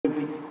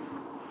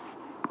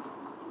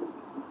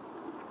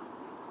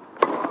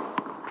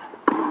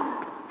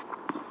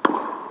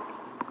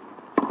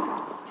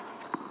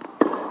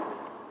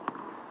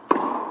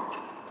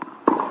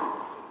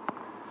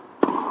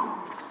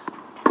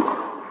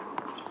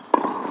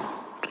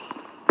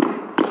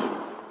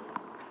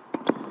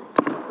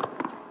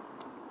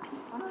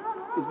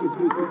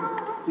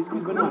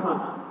good, Benoit.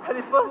 That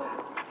is what?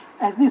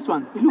 As this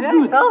one. It looks Yeah,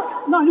 good. it's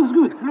out. No, it looks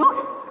good.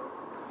 Look.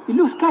 It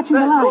looks catching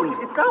the line.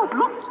 Look, it's out.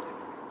 Look.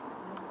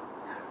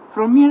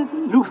 From here,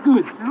 looks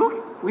good.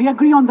 Look. We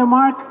agree on the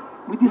mark.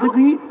 We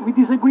disagree,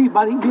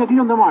 but we agree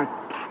on the mark.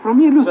 From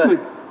here, looks good.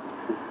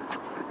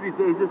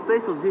 There is a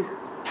space of this.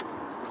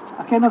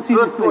 I cannot see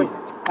First this place.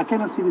 point. I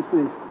cannot see this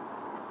place.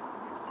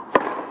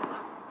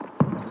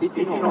 It's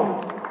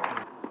in.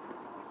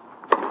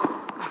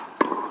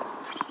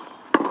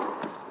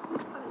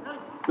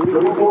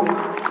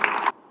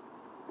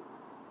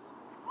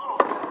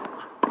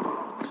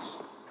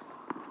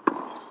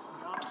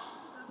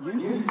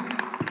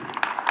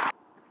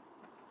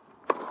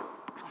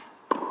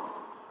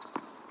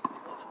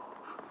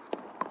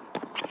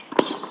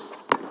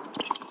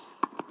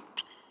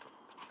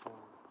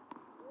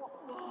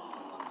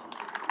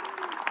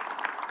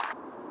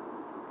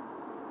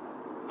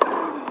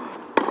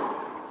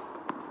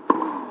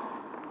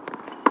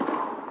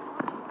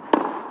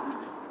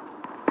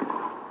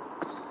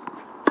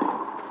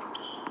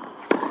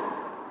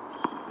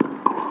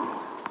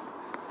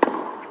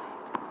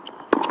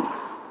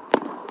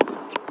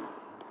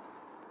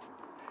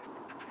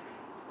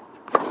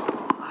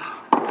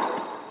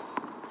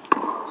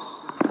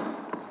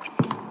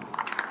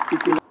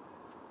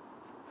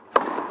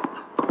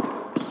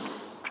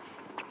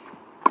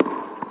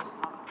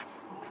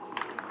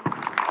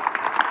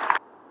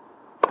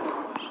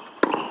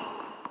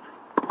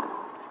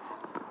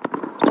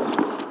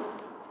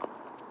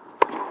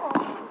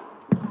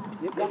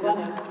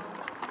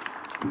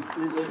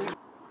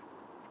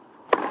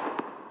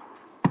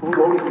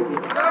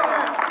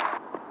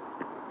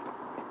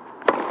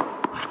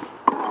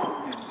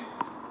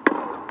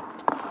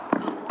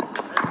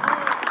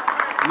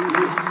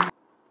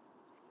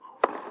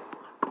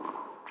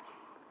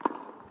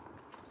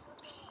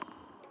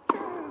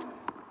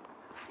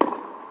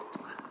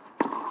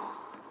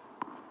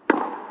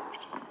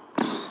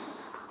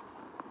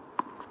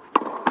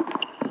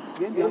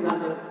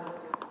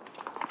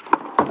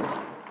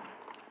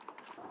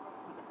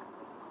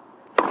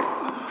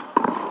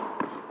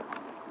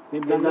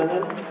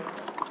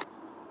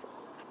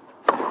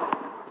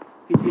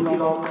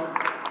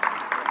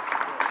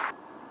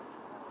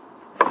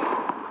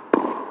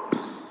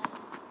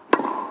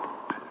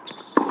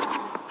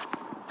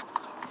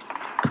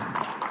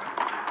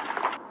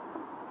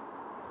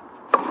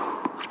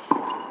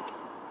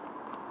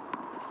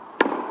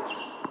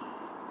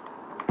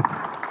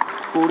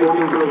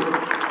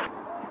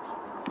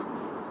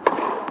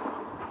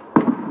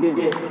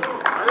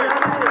 Yes.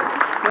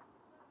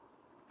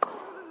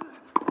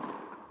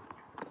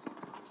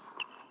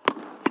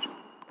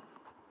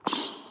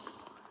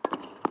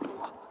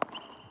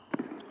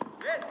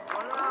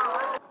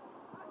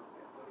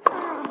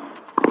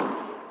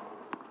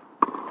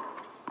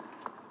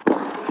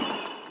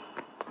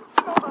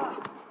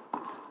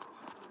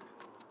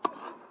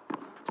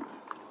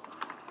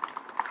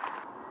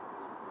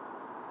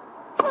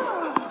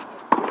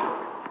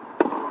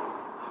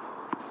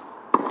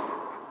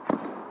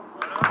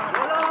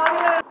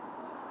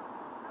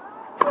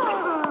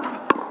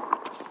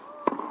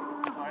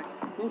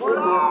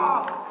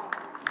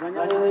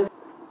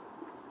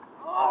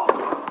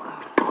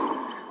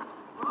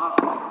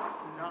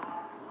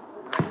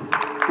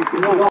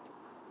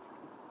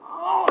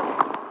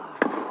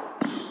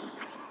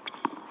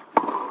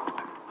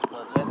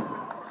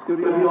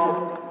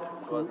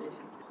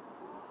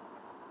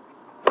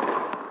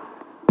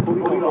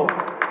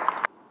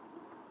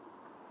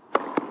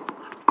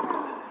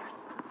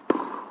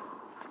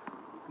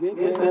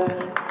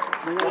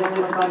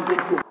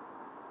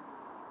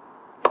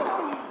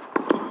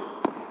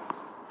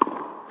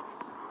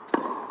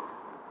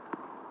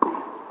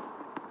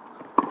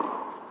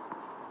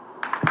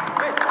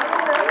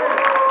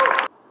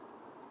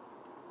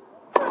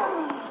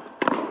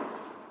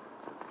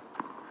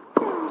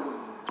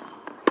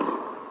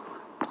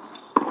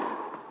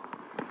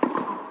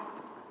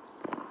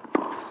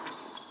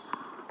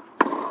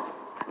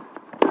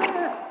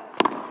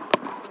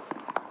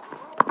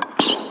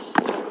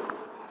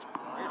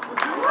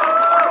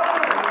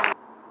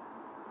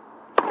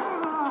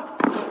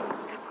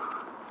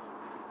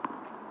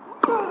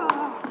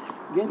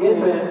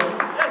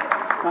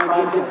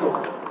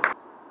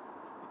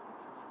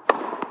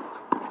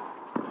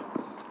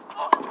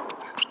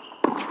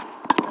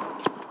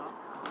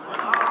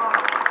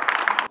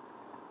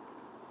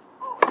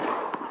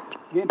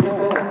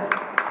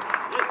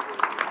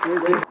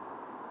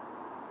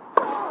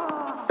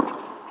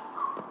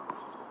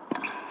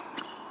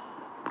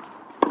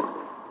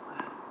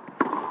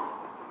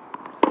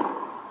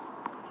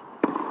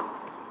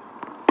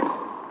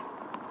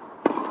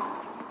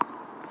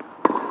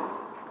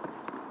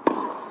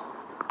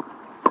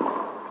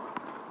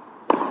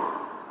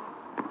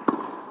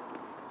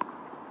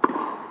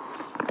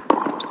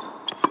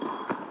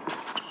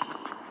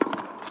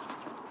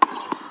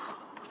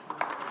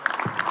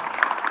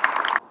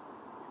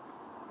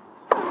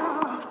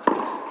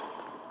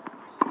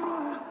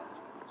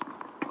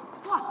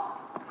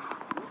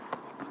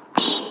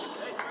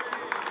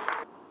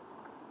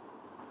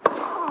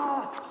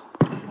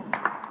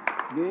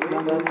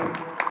 It's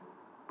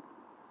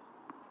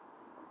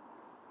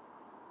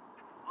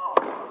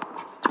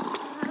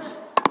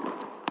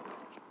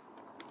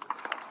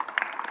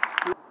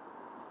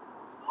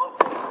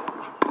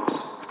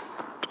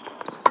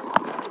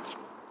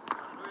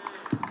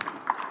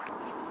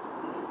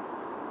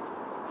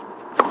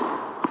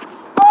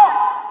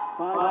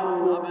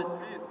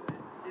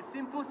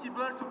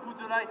impossible to put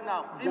the light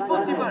now.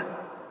 Impossible.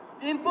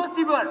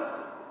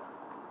 Impossible.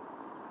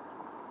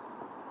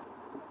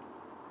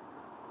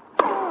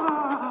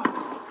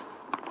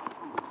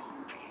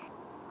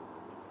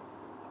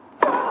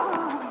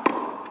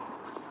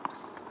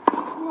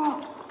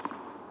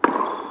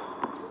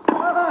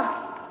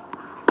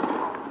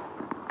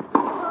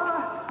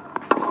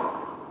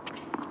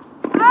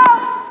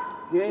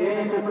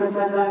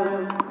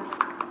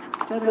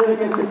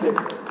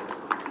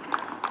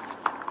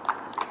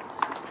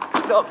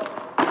 Stop.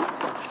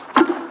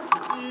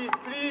 Please,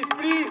 please,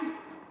 please.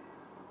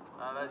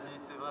 Ah vas-y,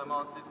 c'est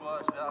vraiment, tu sais quoi,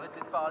 je vais arrêter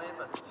de parler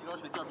parce que sinon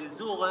je vais dire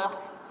des horreurs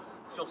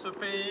sur ce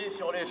pays,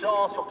 sur les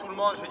gens, sur tout le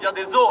monde. Je vais dire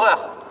des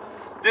horreurs.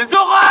 Des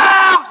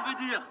horreurs, je vais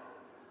dire.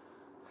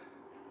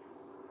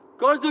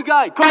 Call the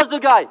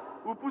guy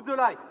who put the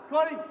light.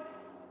 Call him.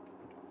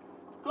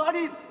 Call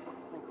him.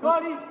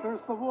 Call him.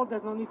 First of all,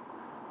 there's no need.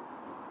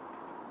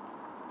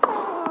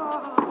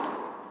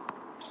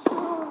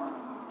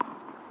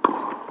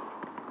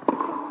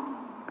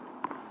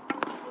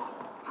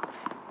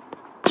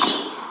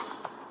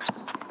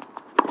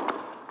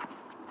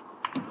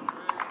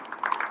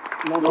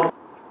 No.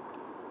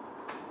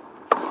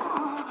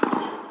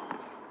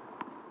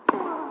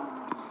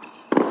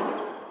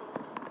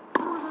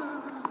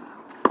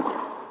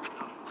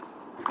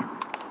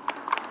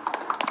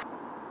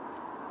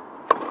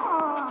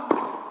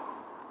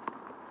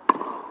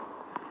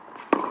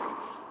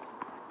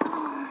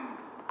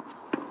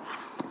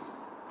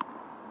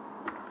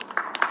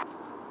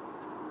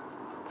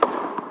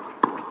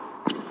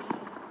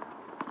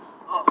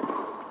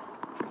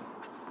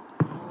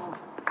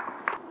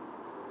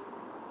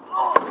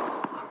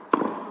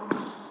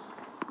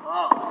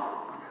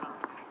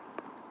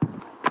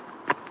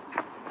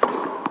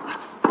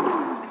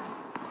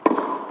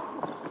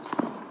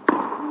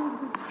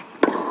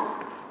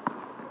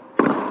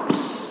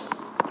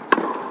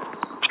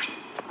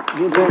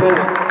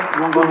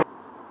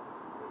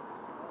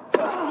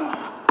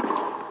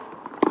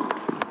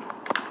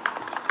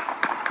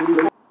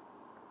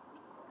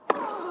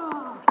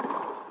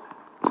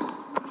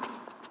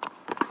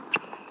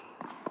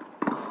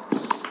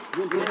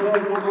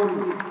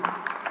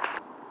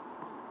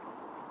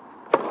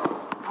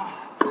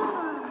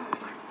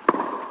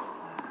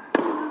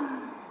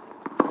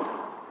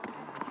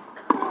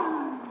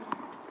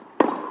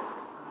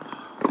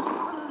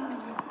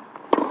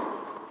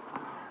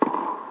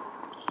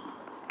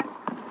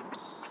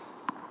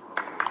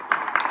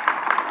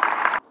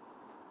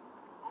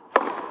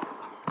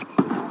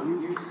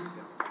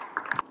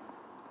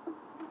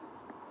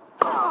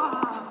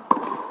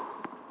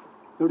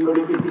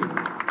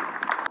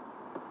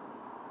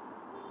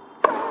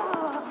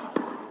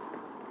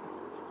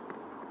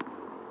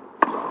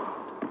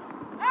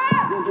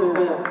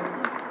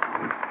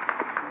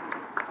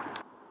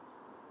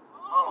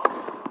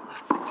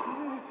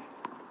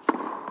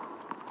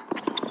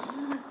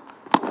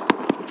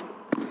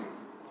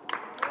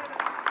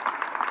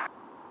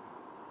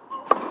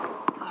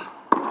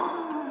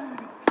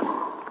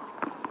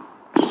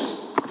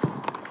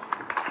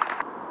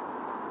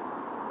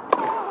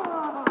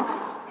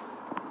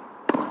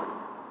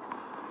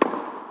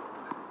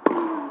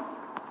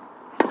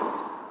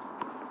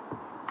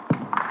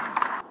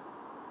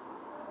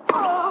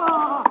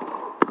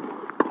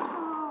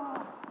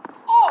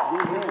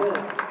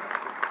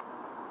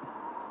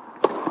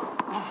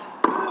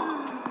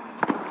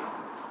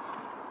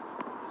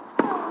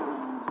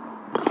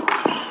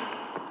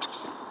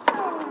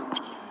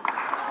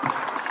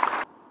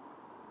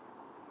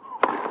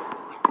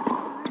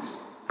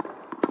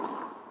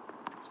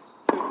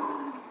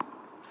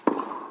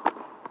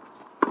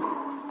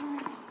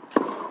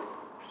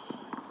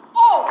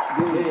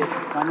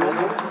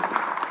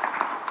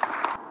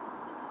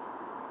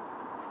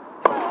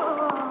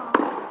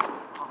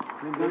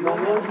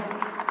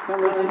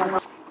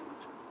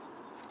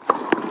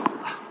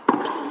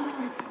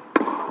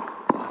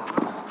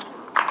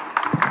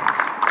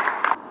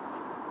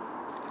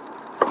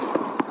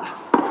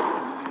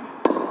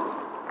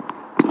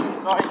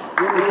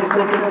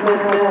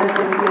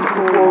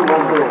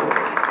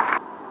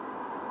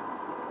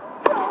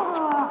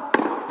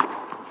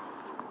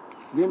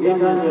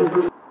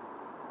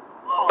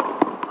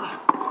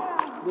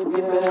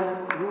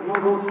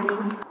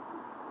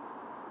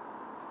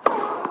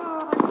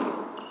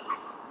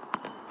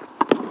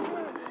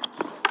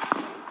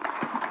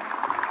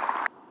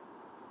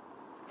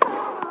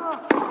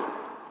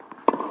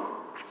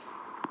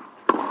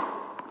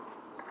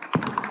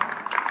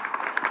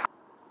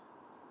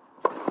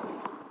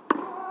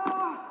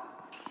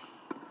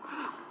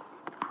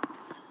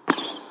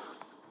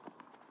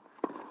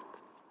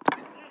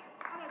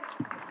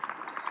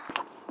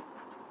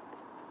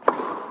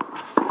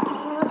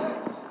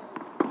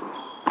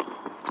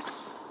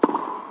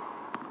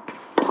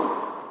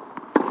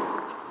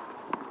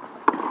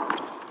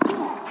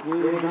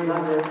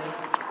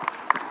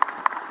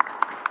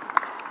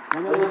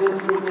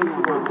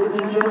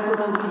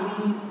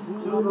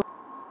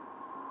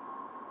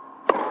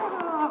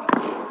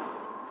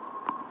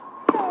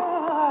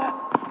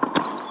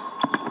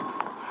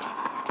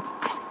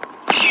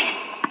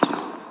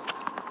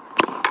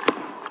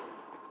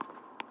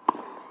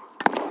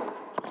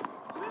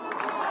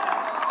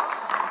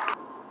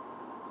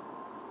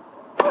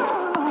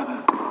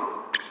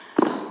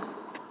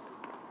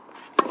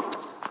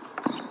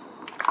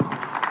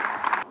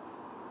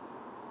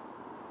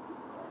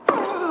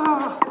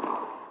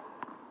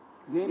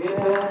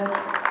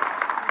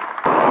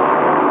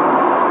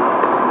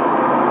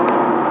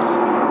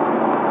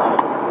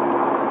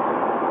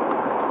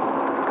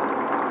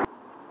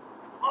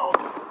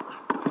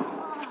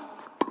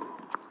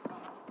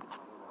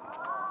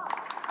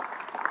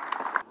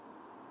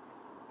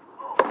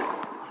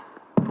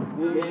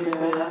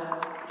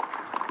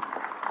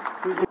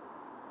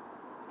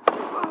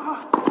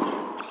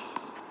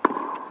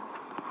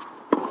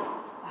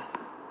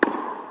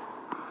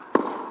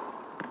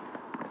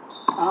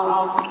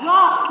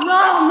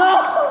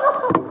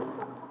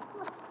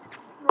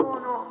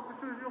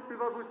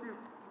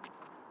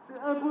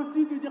 C'est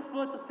impossible de dire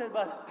faute sur cette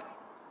balle.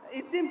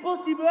 It's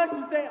impossible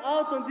to say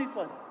out on this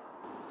one.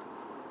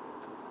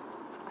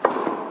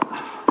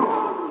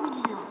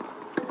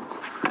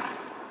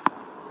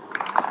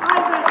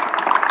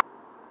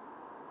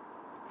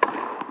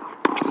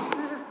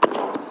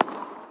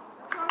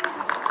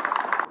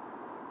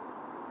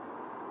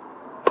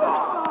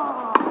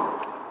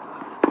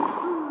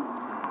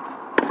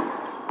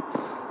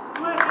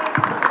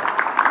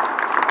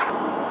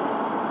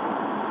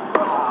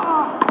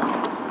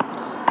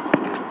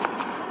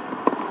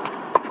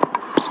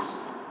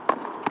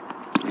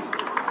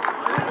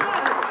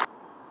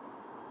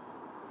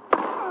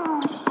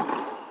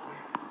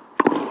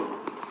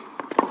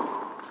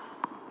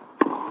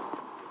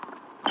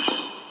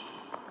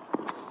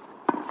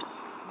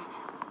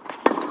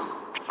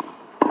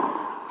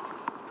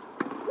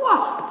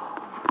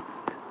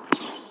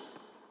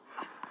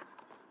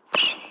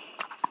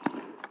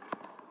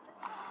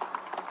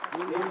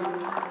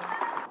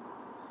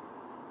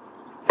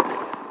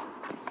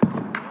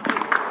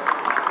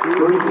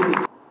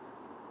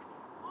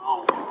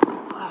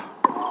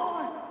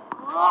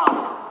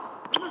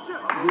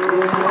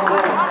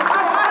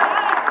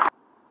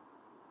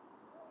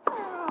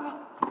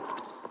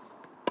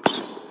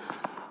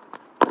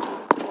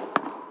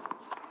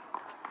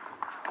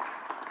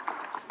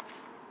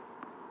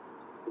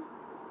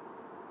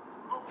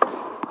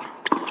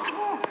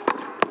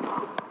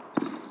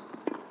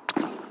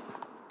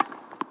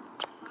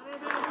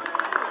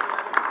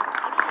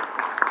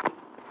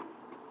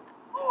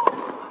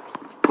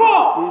 Tout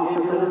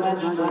ce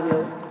match,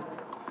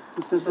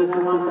 tout ce match,